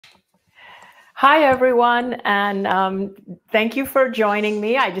Hi, everyone, and thank you for joining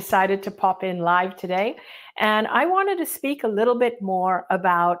me. I decided to pop in live today, and I wanted to speak a little bit more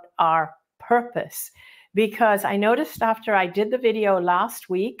about our purpose because I noticed after I did the video last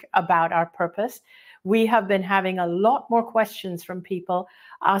week about our purpose, we have been having a lot more questions from people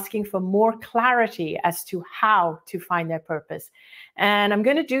asking for more clarity as to how to find their purpose. And I'm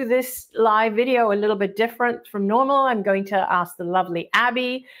going to do this live video a little bit different from normal. I'm going to ask the lovely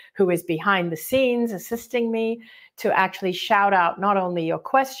Abby, who is behind the scenes assisting me, to actually shout out not only your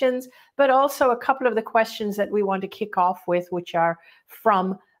questions, but also a couple of the questions that we want to kick off with, which are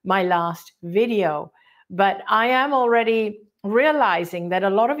from my last video. But I am already realizing that a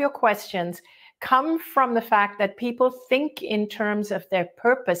lot of your questions come from the fact that people think in terms of their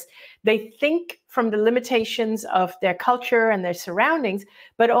purpose. They think from the limitations of their culture and their surroundings,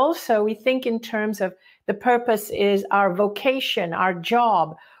 but also we think in terms of the purpose is our vocation, our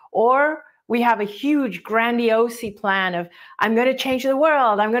job, or we have a huge grandiose plan of, I'm going to change the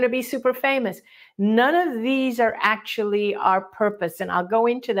world, I'm going to be super famous. None of these are actually our purpose, and I'll go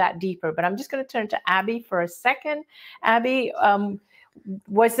into that deeper, but I'm just going to turn to Abby for a second. Abby,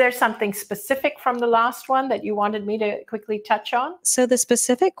 was there something specific from the last one that you wanted me to quickly touch on? So the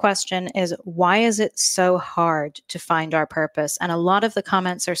specific question is, why is it so hard to find our purpose? And a lot of the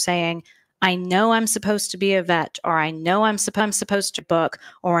comments are saying, I know I'm supposed to be a vet, or I know I'm supposed to book,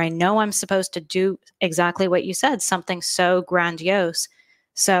 or I know I'm supposed to do exactly what you said, something so grandiose.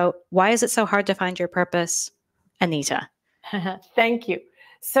 So why is it so hard to find your purpose, Anita? Thank you.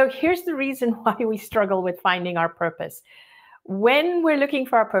 So here's the reason why we struggle with finding our purpose. When we're looking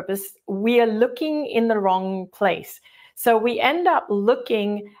for our purpose, we are looking in the wrong place. So we end up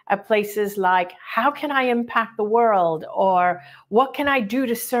looking at places like, how can I impact the world? Or what can I do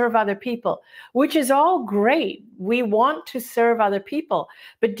to serve other people? Which is all great. We want to serve other people.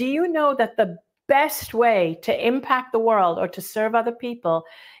 But do you know that the best way to impact the world or to serve other people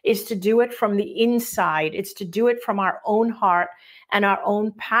is to do it from the inside? It's to do it from our own heart and our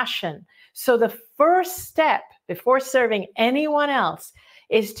own passion. So the first step before serving anyone else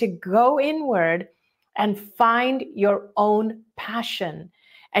is to go inward and find your own passion.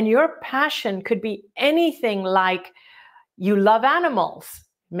 And your passion could be anything like you love animals.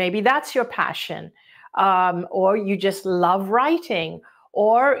 Maybe that's your passion. Or you just love writing.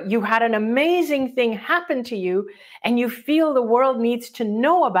 Or you had an amazing thing happen to you and you feel the world needs to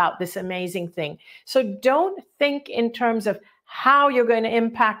know about this amazing thing. So don't think in terms of how you're going to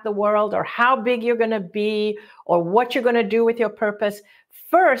impact the world or how big you're going to be or what you're going to do with your purpose.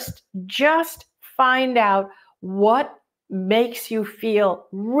 First, just find out what makes you feel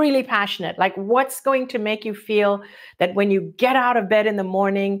really passionate. Like what's going to make you feel that when you get out of bed in the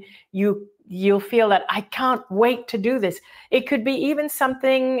morning, you'll feel that I can't wait to do this. It could be even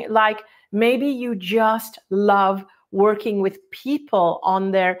something like maybe you just love working with people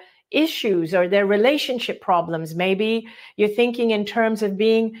on their issues or their relationship problems. Maybe you're thinking in terms of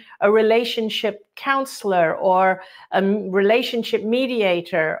being a relationship counselor or a relationship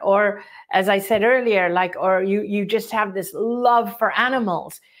mediator, or as I said earlier, like, or you just have this love for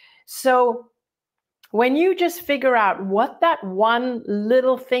animals. So when you just figure out what that one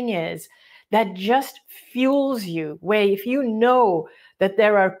little thing is that just fuels you, where if you know that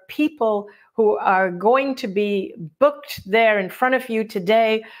there are people who are going to be booked there in front of you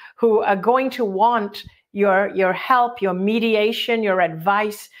today, who are going to want your help, your mediation, your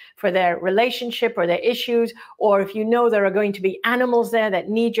advice for their relationship or their issues, or if you know there are going to be animals there that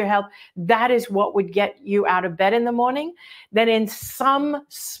need your help, that is what would get you out of bed in the morning. Then in some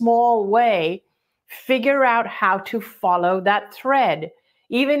small way, figure out how to follow that thread,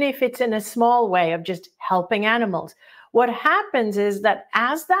 even if it's in a small way of just helping animals. What happens is that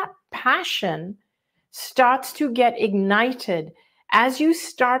as that passion starts to get ignited, as you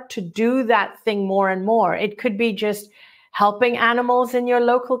start to do that thing more and more, it could be just helping animals in your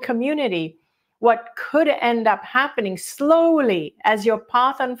local community. What could end up happening slowly as your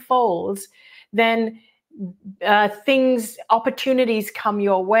path unfolds, then opportunities come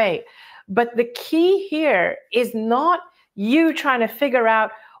your way. But the key here is not you trying to figure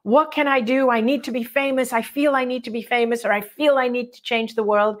out, what can I do? I need to be famous. I feel I need to be famous, or I feel I need to change the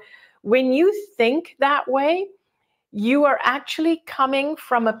world. When you think that way, you are actually coming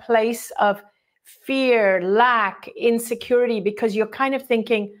from a place of fear, lack, insecurity, because you're kind of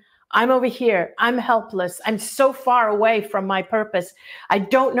thinking, I'm over here, I'm helpless, I'm so far away from my purpose, I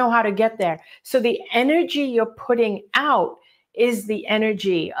don't know how to get there. So the energy you're putting out is the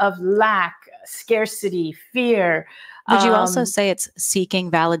energy of lack, scarcity, fear. Would you also say it's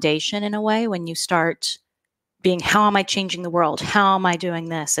seeking validation in a way when you start being, how am I changing the world? How am I doing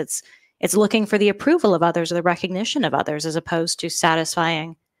this? It's looking for the approval of others or the recognition of others as opposed to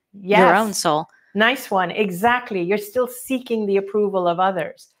satisfying Yes. your own soul. Nice one. Exactly. You're still seeking the approval of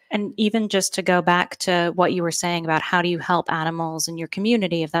others. And even just to go back to what you were saying about how do you help animals in your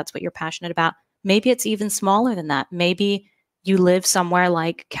community, if that's what you're passionate about, maybe it's even smaller than that. Maybe you live somewhere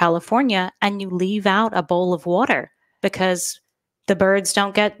like California and you leave out a bowl of water because the birds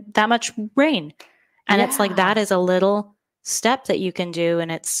don't get that much rain. And it's like, that is a little step that you can do,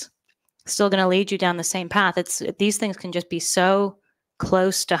 and it's still going to lead you down the same path. These things can just be so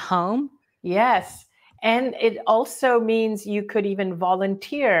close to home. Yes. And it also means you could even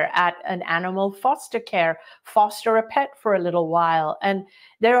volunteer at an animal foster care, foster a pet for a little while. And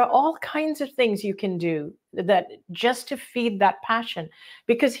there are all kinds of things you can do that just to feed that passion.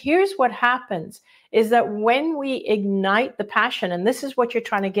 Because here's what happens is that when we ignite the passion, and this is what you're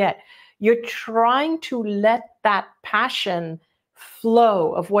trying to get, you're trying to let that passion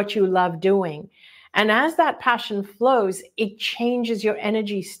flow of what you love doing. And as that passion flows, it changes your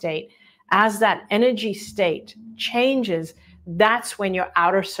energy state. As that energy state changes, that's when your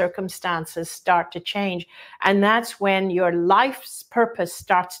outer circumstances start to change. And that's when your life's purpose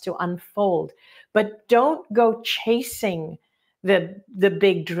starts to unfold. But don't go chasing the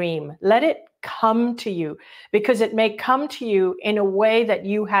big dream. Let it come to you, because it may come to you in a way that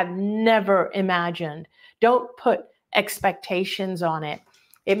you have never imagined. Don't put expectations on it.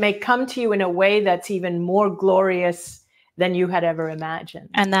 It may come to you in a way that's even more glorious than you had ever imagined.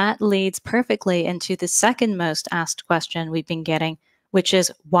 And that leads perfectly into the second most asked question we've been getting, which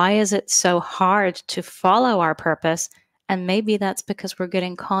is, why is it so hard to follow our purpose? And maybe that's because we're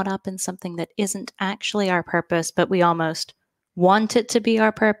getting caught up in something that isn't actually our purpose, but we almost want it to be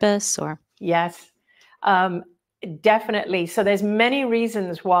our purpose. Or yes, definitely. So there's many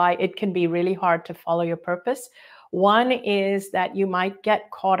reasons why it can be really hard to follow your purpose. One is that you might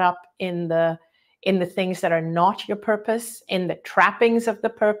get caught up in the things that are not your purpose, in the trappings of the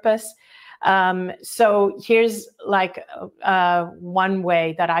purpose. So here's like one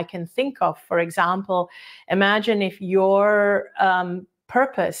way that I can think of. For example, imagine if your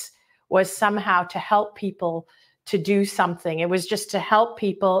purpose was somehow to help people to do something. It was just to help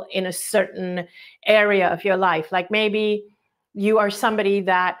people in a certain area of your life. Like maybe you are somebody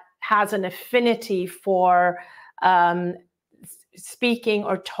that has an affinity for speaking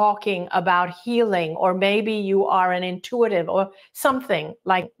or talking about healing, or maybe you are an intuitive or something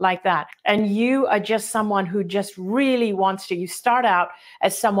like that. And you are just someone who just really wants to, you start out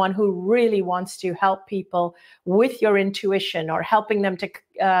as someone who really wants to help people with your intuition or helping them to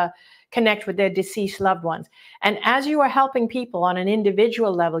connect with their deceased loved ones. And as you are helping people on an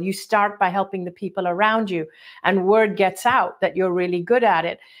individual level, you start by helping the people around you, and word gets out that you're really good at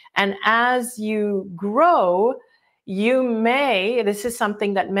it. And as you grow, you may, this is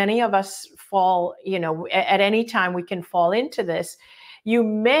something that many of us fall, at any time we can fall into this. You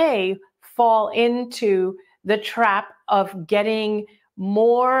may fall into the trap of getting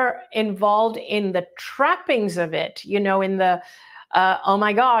more involved in the trappings of it, in the, oh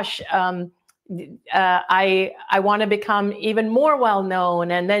my gosh, I want to become even more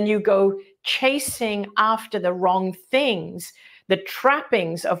well-known. And then you go chasing after the wrong things, the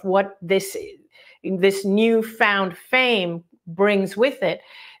trappings of what this newfound fame brings with it.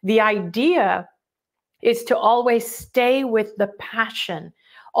 The idea is to always stay with the passion.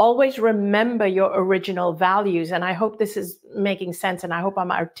 Always remember your original values. And I hope this is making sense, and I hope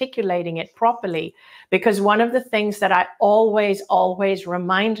I'm articulating it properly, because one of the things that I always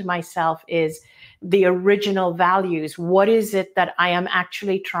remind myself is the original values. What is it that I am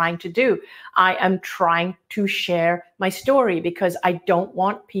actually trying to do? I am trying to share my story because I don't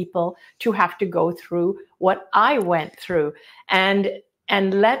want people to have to go through what I went through, and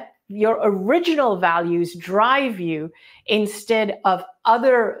let your original values drive you instead of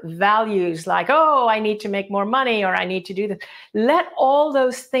other values like, oh, I need to make more money, or I need to do this. Let all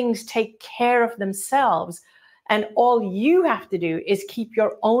those things take care of themselves. And all you have to do is keep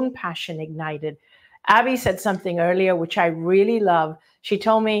your own passion ignited. Abby said something earlier, which I really love. She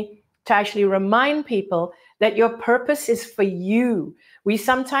told me to actually remind people that your purpose is for you. We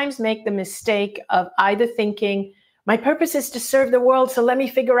sometimes make the mistake of either thinking, my purpose is to serve the world, so let me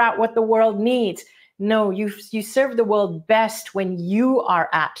figure out what the world needs. No, you serve the world best when you are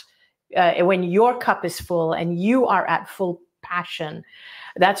when your cup is full and you are at full passion.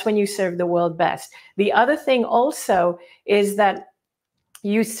 That's when you serve the world best. The other thing also is that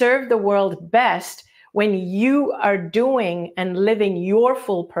you serve the world best when you are doing and living your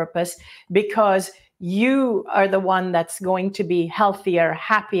full purpose, because you are the one that's going to be healthier,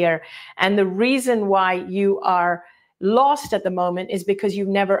 happier. And the reason why you are lost at the moment is because you've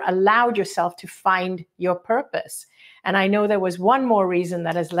never allowed yourself to find your purpose. And I know there was one more reason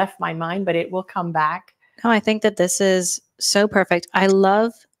that has left my mind, but it will come back. Oh, I think that this is so perfect. I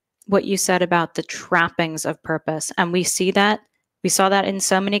love what you said about the trappings of purpose. And we saw that in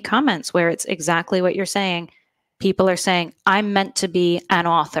so many comments where it's exactly what you're saying. People are saying, I'm meant to be an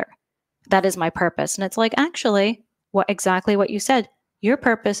author. That is my purpose. And it's like, actually, exactly what you said. Your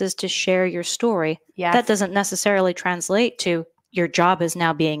purpose is to share your story. Yes. That doesn't necessarily translate to your job is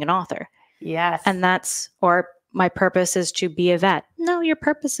now being an author. Yes. And or my purpose is to be a vet. No, your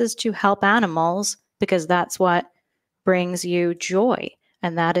purpose is to help animals because that's what brings you joy.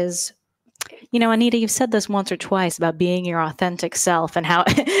 And that is, Anita, you've said this once or twice about being your authentic self and how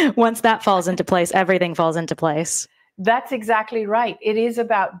once that falls into place, everything falls into place. That's exactly right. It is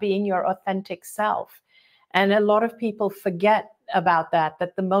about being your authentic self. And a lot of people forget about that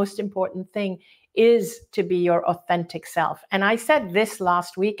the most important thing is to be your authentic self. And I said this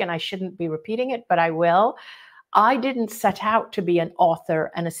last week, and I shouldn't be repeating it, but I will. I didn't set out to be an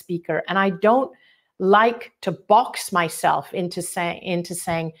author and a speaker, and I don't like to box myself into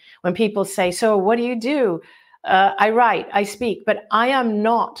saying when people say, so what do you do? I write, I speak, but I am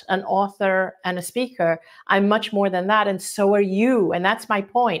not an author and a speaker. I'm much more than that, and so are you. And that's my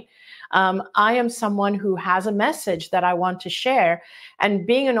point. I am someone who has a message that I want to share. And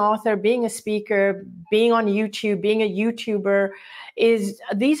being an author, being a speaker, being on YouTube, being a YouTuber,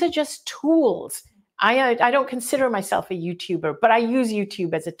 these are just tools. I don't consider myself a YouTuber, but I use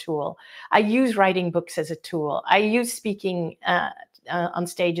YouTube as a tool. I use writing books as a tool. I use speaking on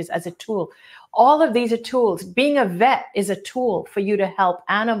stages as a tool. All of these are tools. Being a vet is a tool for you to help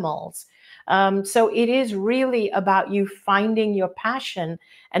animals. So it is really about you finding your passion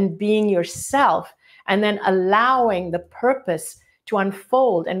and being yourself, and then allowing the purpose to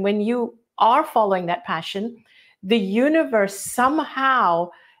unfold. And when you are following that passion, the universe somehow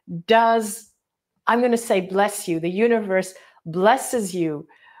does, I'm going to say bless you. The universe blesses you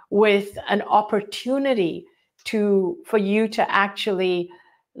with an opportunity for you to actually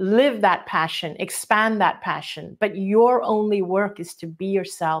live that passion, expand that passion. But your only work is to be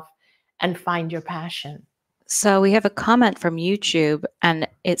yourself and find your passion. So we have a comment from YouTube, and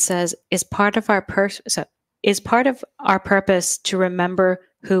it says, is part of our purpose to remember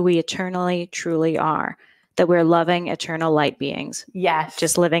who we eternally truly are, that we're loving eternal light beings. Yes.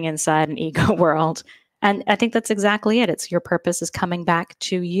 Just living inside an ego world. And I think that's exactly it. It's your purpose is coming back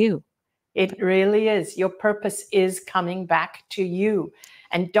to you. It really is. Your purpose is coming back to you.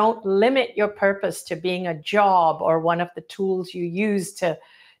 And don't limit your purpose to being a job or one of the tools you use to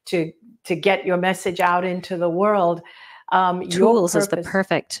get your message out into the world. Tools is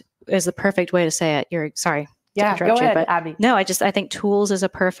the perfect way to say it. You're sorry. Yeah, go ahead, Abby. No, I think tools is a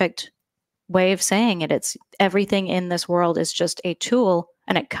perfect way of saying it. It's everything in this world is just a tool,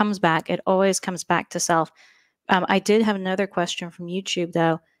 and it always comes back to self. I did have another question from YouTube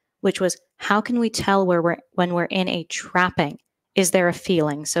though, which was, how can we tell when we're in a trapping? Is there a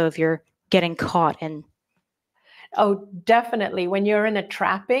feeling? So if you're getting caught in. Oh, definitely. When you're in a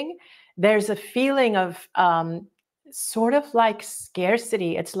trapping, there's a feeling of sort of like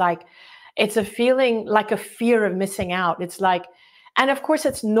scarcity. It's a feeling like a fear of missing out. It's like, and of course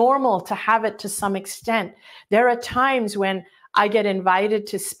it's normal to have it to some extent. There are times when I get invited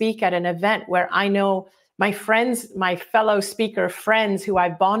to speak at an event where I know my friends, my fellow speaker friends who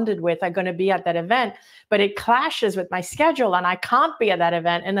I've bonded with are going to be at that event, but it clashes with my schedule and I can't be at that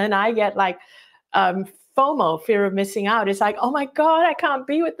event. And then I get like FOMO, fear of missing out. It's like, oh my God, I can't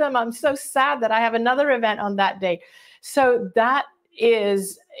be with them. I'm so sad that I have another event on that day. So that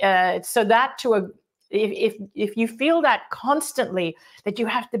is, if you feel that constantly, that you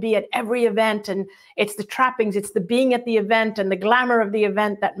have to be at every event and it's the trappings, it's the being at the event and the glamour of the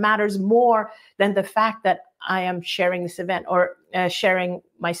event that matters more than the fact that I am sharing this event or sharing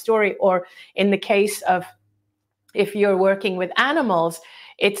my story. Or in the case of, if you're working with animals,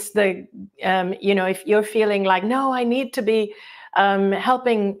 it's the, if you're feeling like, no, I need to be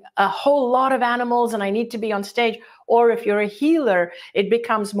helping a whole lot of animals and I need to be on stage. Or if you're a healer, it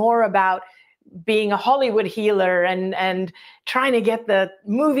becomes more about being a Hollywood healer and trying to get the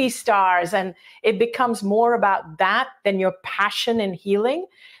movie stars. And it becomes more about that than your passion in healing.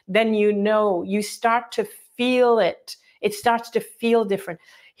 Then you start to feel it. It starts to feel different.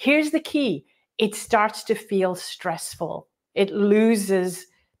 Here's the key. It starts to feel stressful. It loses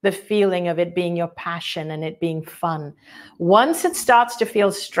the feeling of it being your passion and it being fun. Once it starts to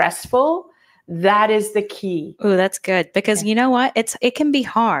feel stressful, that is the key. Oh, that's good. Because you know what? It can be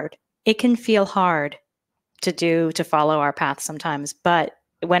hard. It can feel hard to follow our path sometimes, but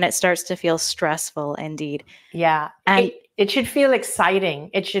when it starts to feel stressful, indeed. Yeah. And it should feel exciting.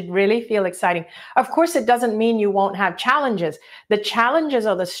 It should really feel exciting. Of course, it doesn't mean you won't have challenges. The challenges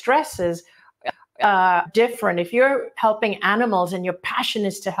or the stresses different. If you're helping animals and your passion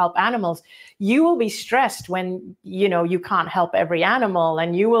is to help animals, you will be stressed when, you know, you can't help every animal,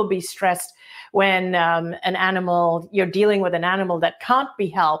 and you will be stressed when you're dealing with an animal that can't be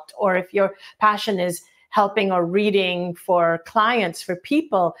helped, or if your passion is helping or reading for clients, for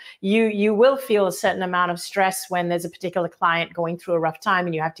people, you will feel a certain amount of stress when there's a particular client going through a rough time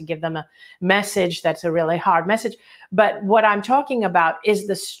and you have to give them a message that's a really hard message. But what I'm talking about is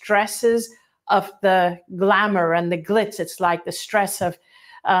the stresses of the glamour and the glitz. It's like the stress of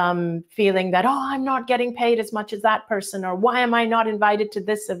feeling that, oh, I'm not getting paid as much as that person, or why am I not invited to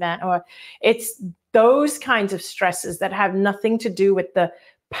this event? Or it's those kinds of stresses that have nothing to do with the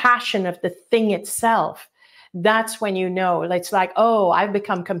passion of the thing itself. That's when you know, it's like, oh, I've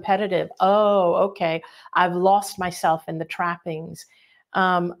become competitive. Oh, okay, I've lost myself in the trappings.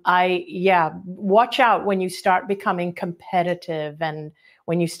 Watch out when you start becoming competitive and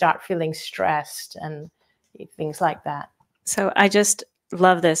when you start feeling stressed and things like that. So I just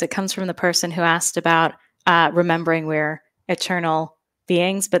love this. It comes from the person who asked about remembering we're eternal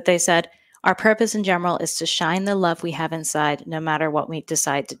beings, but they said, our purpose in general is to shine the love we have inside, no matter what we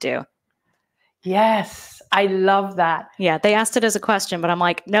decide to do. Yes, I love that. Yeah, they asked it as a question, but I'm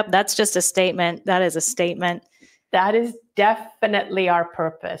like, nope, that's just a statement. That is a statement. That is definitely our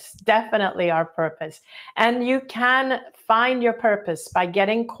purpose, definitely our purpose. And you can find your purpose by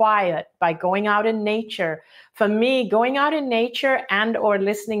getting quiet, by going out in nature. For me, going out in nature and or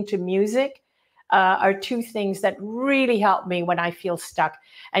listening to music are two things that really help me when I feel stuck.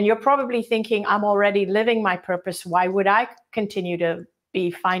 And you're probably thinking, I'm already living my purpose. Why would I continue to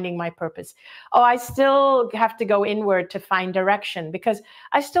be finding my purpose? Oh, I still have to go inward to find direction because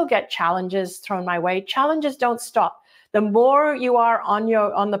I still get challenges thrown my way. Challenges don't stop. The more you are on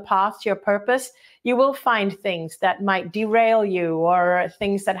the path to your purpose, you will find things that might derail you, or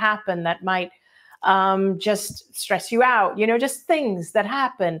things that happen that might just stress you out, you know, just things that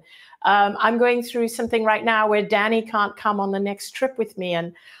happen. I'm going through something right now where Danny can't come on the next trip with me.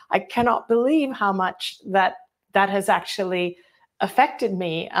 And I cannot believe how much that has actually affected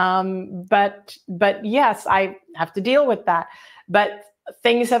me. But yes, I have to deal with that. But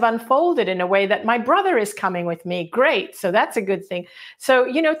things have unfolded in a way that my brother is coming with me. Great. So that's a good thing. So,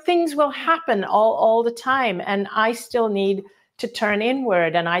 you know, things will happen all the time. And I still need to turn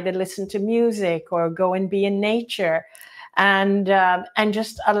inward and either listen to music or go and be in nature and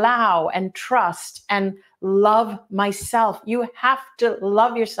just allow and trust and love myself. You have to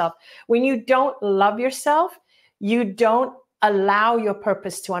love yourself. When you don't love yourself, you don't allow your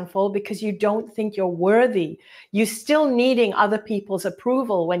purpose to unfold because you don't think you're worthy. You're still needing other people's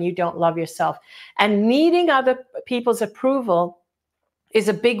approval when you don't love yourself. And needing other people's approval is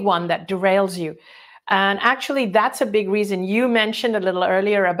a big one that derails you. And actually, that's a big reason. You mentioned a little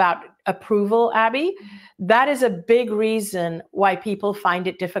earlier about approval, Abby. That is a big reason why people find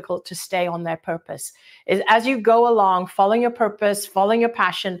it difficult to stay on their purpose. Is as you go along, following your purpose, following your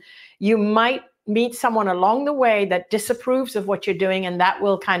passion, you might meet someone along the way that disapproves of what you're doing, and that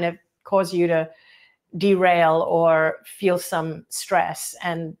will kind of cause you to derail or feel some stress.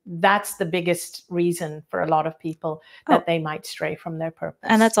 And that's the biggest reason for a lot of people that they might stray from their purpose.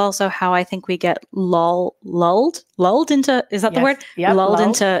 And that's also how I think we get lulled into, is that the word? Yep, lulled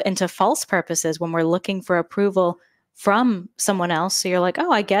into false purposes when we're looking for approval from someone else. So you're like,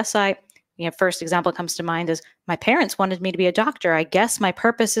 oh, I guess first example comes to mind is my parents wanted me to be a doctor. I guess my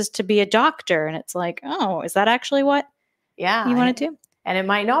purpose is to be a doctor. And it's like, oh, is that actually what you want to do? And it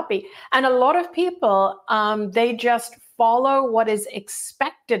might not be. And a lot of people, they just follow what is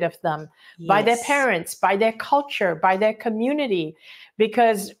expected of them by their parents, by their culture, by their community.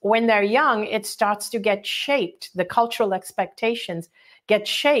 Because when they're young, it starts to get shaped. The cultural expectations get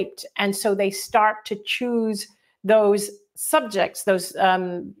shaped. And so they start to choose those subjects, those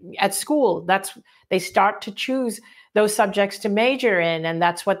at school. They start to choose those subjects to major in, and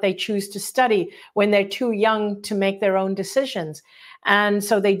that's what they choose to study when they're too young to make their own decisions. And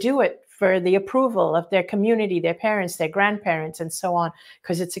so they do it for the approval of their community, their parents, their grandparents, and so on,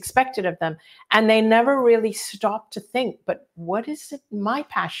 because it's expected of them. And they never really stop to think, but what is it, my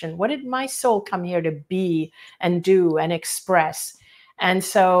passion? What did my soul come here to be and do and express? And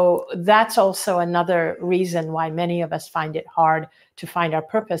so that's also another reason why many of us find it hard to find our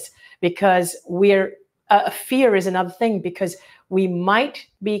purpose, because fear is another thing, because we might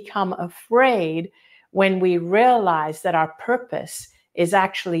become afraid when we realize that our purpose is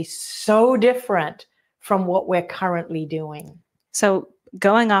actually so different from what we're currently doing. So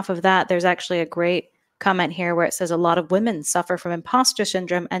going off of that, there's actually a great comment here where it says a lot of women suffer from imposter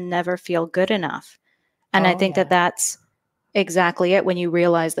syndrome and never feel good enough. And I think that that's exactly it. When you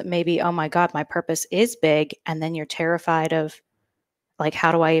realize that maybe, oh my God, my purpose is big. And then you're terrified of, like,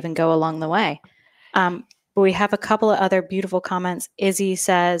 how do I even go along the way? But we have a couple of other beautiful comments. Izzy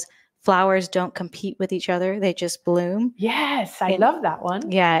says, flowers don't compete with each other. They just bloom. Yes, I love that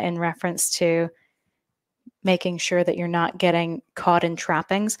one. Yeah, in reference to making sure that you're not getting caught in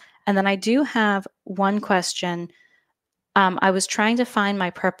trappings. And then I do have one question. I was trying to find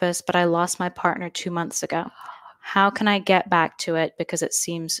my purpose, but I lost my partner 2 months ago. How can I get back to it? Because it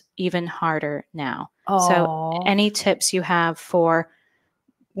seems even harder now. So any tips you have for,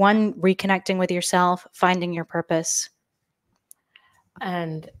 one, reconnecting with yourself, finding your purpose?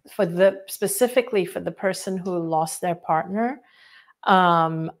 And specifically for the person who lost their partner,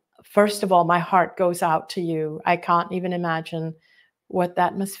 first of all, my heart goes out to you. I can't even imagine what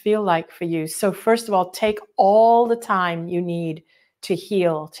that must feel like for you. So first of all, take all the time you need to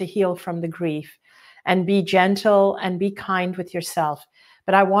heal from the grief, and be gentle and be kind with yourself.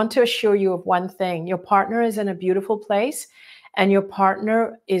 But I want to assure you of one thing: your partner is in a beautiful place, and your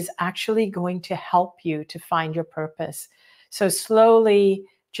partner is actually going to help you to find your purpose. So slowly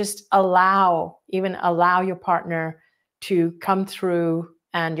just allow your partner to come through,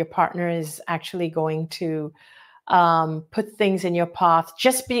 and your partner is actually going to put things in your path.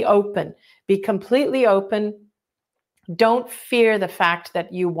 Just be open, be completely open. Don't fear the fact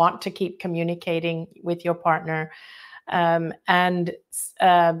that you want to keep communicating with your partner, and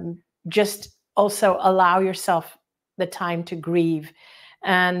just also allow yourself the time to grieve.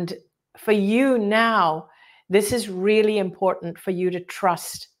 And for you now, this is really important for you to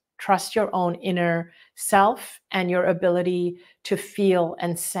trust your own inner self and your ability to feel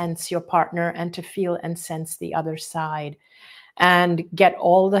and sense your partner, and to feel and sense the other side, and get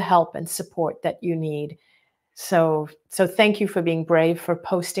all the help and support that you need. So thank you for being brave, for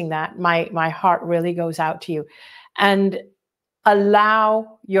posting that. My heart really goes out to you. And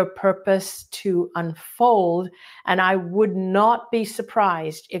allow your purpose to unfold. And I would not be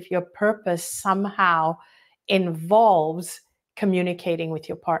surprised if your purpose somehow involves communicating with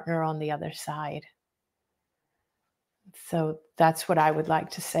your partner on the other side. So that's what I would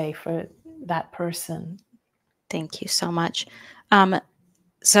like to say for that person. Thank you so much.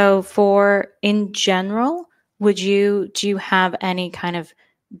 So for, in general, do you have any kind of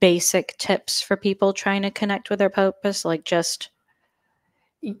basic tips for people trying to connect with their purpose? Like, just...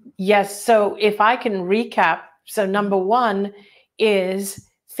 Yes. So if I can recap, so number one is,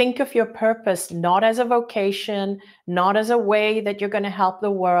 think of your purpose not as a vocation, not as a way that you're going to help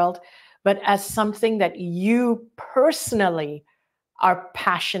the world, but as something that you personally are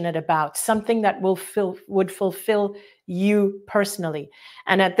passionate about, something that would fulfill you personally.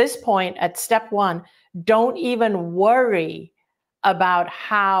 And at this point, at step one, don't even worry about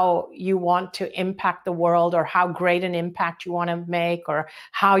how you want to impact the world, or how great an impact you want to make, or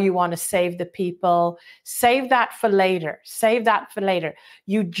how you want to save the people. Save that for later. Save that for later.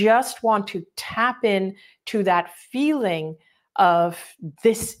 You just want to tap in to that feeling of,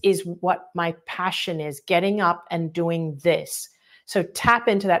 this is what my passion is, getting up and doing this. So tap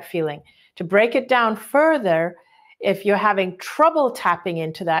into that feeling. To break it down further, if you're having trouble tapping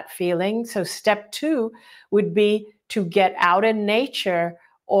into that feeling, so step two would be to get out in nature,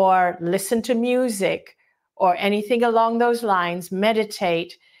 or listen to music, or anything along those lines,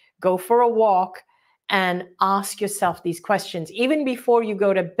 meditate, go for a walk, and ask yourself these questions. Even before you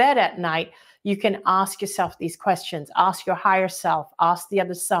go to bed at night, you can ask yourself these questions. Ask your higher self, ask the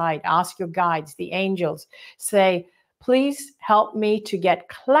other side, ask your guides, the angels. Say, please help me to get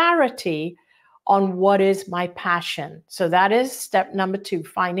clarity on what is my passion. So that is step number two,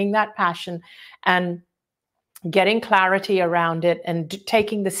 finding that passion and getting clarity around it, and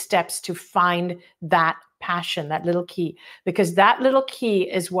taking the steps to find that passion, that little key, because that little key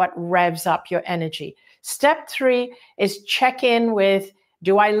is what revs up your energy. Step three is check in with,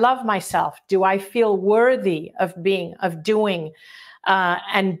 do I love myself? Do I feel worthy of doing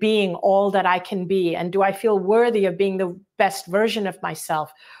and being all that I can be? And do I feel worthy of being the best version of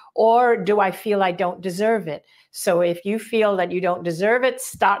myself? Or do I feel I don't deserve it? So if you feel that you don't deserve it,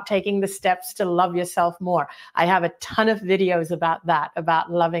 start taking the steps to love yourself more. I have a ton of videos about that,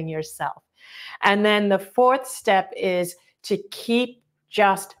 about loving yourself. And then the fourth step is to keep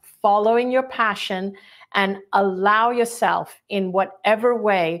just following your passion, and allow yourself, in whatever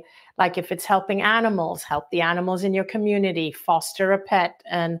way, Like if it's helping animals, help the animals in your community, foster a pet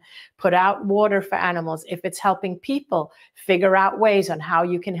and put out water for animals. If it's helping people, figure out ways on how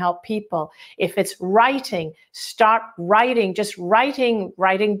you can help people. If it's writing, start writing, just writing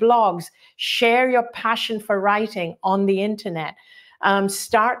blogs, share your passion for writing on the internet.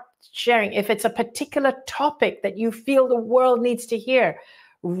 Start sharing. If it's a particular topic that you feel the world needs to hear,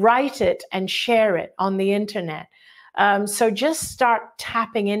 write it and share it on the internet. So just start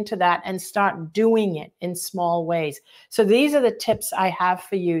tapping into that and start doing it in small ways. So these are the tips I have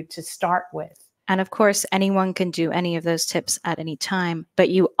for you to start with. And of course, anyone can do any of those tips at any time, but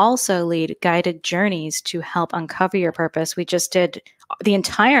you also lead guided journeys to help uncover your purpose. We just did the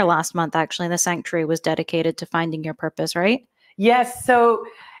entire last month, actually, the sanctuary was dedicated to finding your purpose, right? Yes. So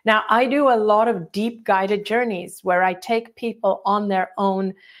now I do a lot of deep guided journeys where I take people on their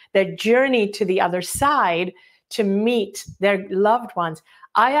journey to the other side to meet their loved ones.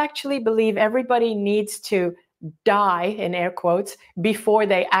 I actually believe everybody needs to die, in air quotes, before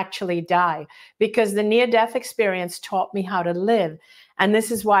they actually die, because the near-death experience taught me how to live. And this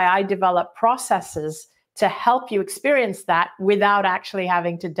is why I develop processes to help you experience that without actually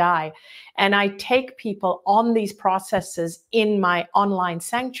having to die. And I take people on these processes in my online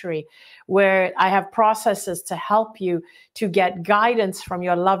sanctuary, where I have processes to help you to get guidance from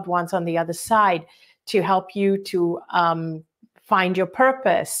your loved ones on the other side, to help you to find your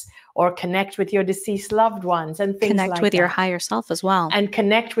purpose or connect with your deceased loved ones and things like that. Connect with your higher self as well. And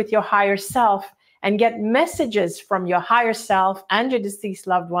connect with your higher self and get messages from your higher self and your deceased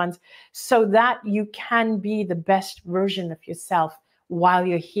loved ones so that you can be the best version of yourself while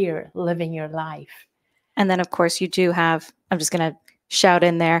you're here living your life. And then, of course, you do have, I'm just going to shout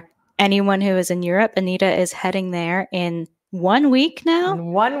in there, anyone who is in Europe, Anita is heading there in 1 week now.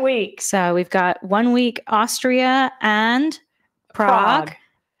 In 1 week. So we've got 1 week Austria and Prague.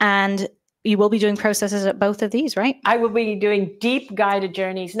 And you will be doing processes at both of these, right? I will be doing deep guided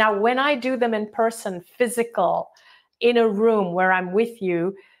journeys. Now, when I do them in person, physical, in a room where I'm with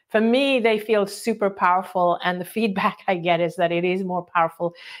you, for me, they feel super powerful. And the feedback I get is that it is more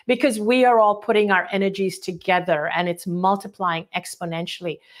powerful because we are all putting our energies together and it's multiplying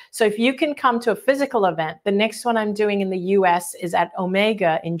exponentially. So if you can come to a physical event, the next one I'm doing in the US is at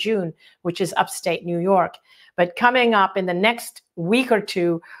Omega in June, which is upstate New York. But coming up in the next week or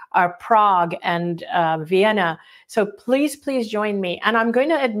two are Prague and Vienna. So please, please join me. And I'm going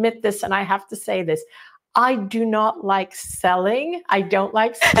to admit this, and I have to say this. I do not like selling. I don't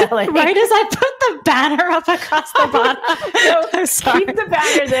like selling. Right as I put the banner up across the bottom. So keep the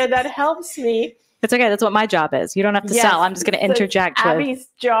banner there. That helps me. It's okay. That's what my job is. You don't have to sell. I'm just going to interject. It's Abby's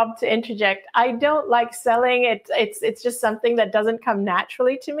job to interject. I don't like selling. It's just something that doesn't come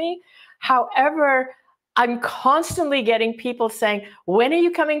naturally to me. However, I'm constantly getting people saying, when are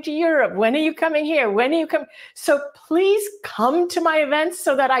you coming to Europe? When are you coming here? When are you coming? So please come to my events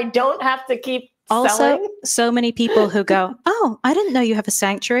so that I don't have to keep selling. So many people who go, oh, I didn't know you have a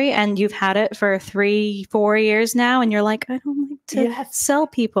sanctuary and you've had it for 3-4 years now. And you're like, I don't like to sell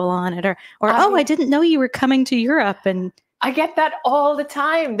people on it. Or I didn't know you were coming to Europe. And I get that all the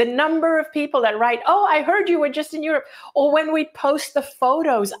time. The number of people that write, oh, I heard you were just in Europe. Or when we post the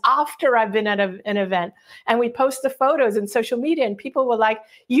photos after I've been at an event and we post the photos in social media and people were like,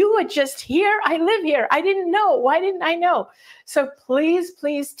 you were just here. I live here. I didn't know. Why didn't I know? So please,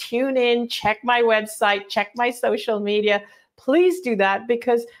 please tune in, check my website, check my social media. Please do that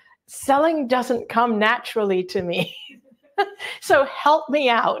because selling doesn't come naturally to me. So help me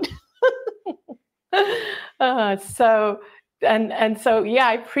out. So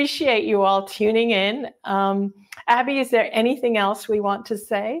I appreciate you all tuning in. Abby, is there anything else we want to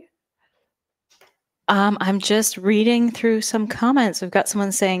say? I'm just reading through some comments. We've got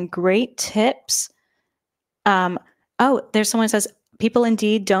someone saying great tips. There's someone who says people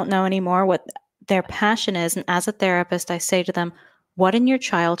indeed don't know anymore what their passion is. And as a therapist, I say to them, what in your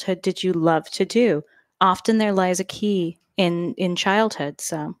childhood did you love to do? Often there lies a key in childhood.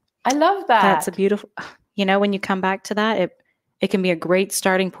 So I love that. That's a beautiful, when you come back to that, it can be a great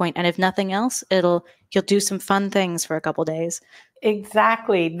starting point. And if nothing else, you'll do some fun things for a couple days.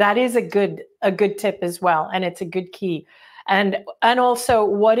 Exactly. That is a good tip as well. And it's a good key. And also,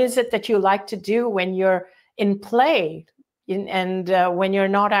 what is it that you like to do when you're in play and when you're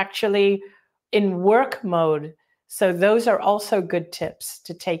not actually in work mode? So those are also good tips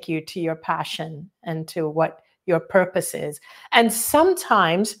to take you to your passion and to what your purpose is. And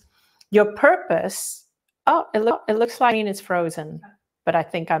sometimes your purpose, it looks like it's frozen, but I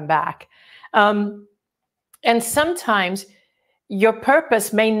think I'm back. And sometimes your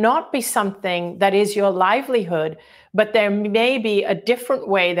purpose may not be something that is your livelihood, but there may be a different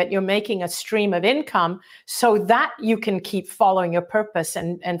way that you're making a stream of income so that you can keep following your purpose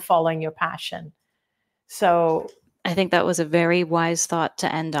and following your passion. So I think that was a very wise thought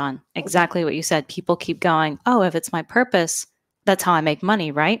to end on. Exactly what you said. People keep going, oh, if it's my purpose, that's how I make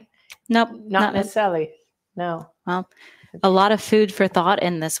money, right? Nope. not necessarily. No. Well, a lot of food for thought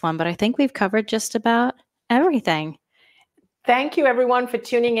in this one, but I think we've covered just about everything. Thank you, everyone, for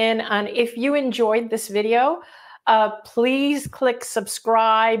tuning in. And if you enjoyed this video, please click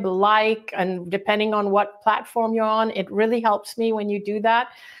subscribe, like, and depending on what platform you're on, it really helps me when you do that.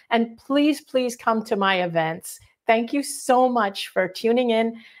 And please, please come to my events. Thank you so much for tuning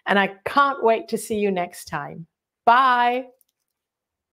in, and I can't wait to see you next time. Bye.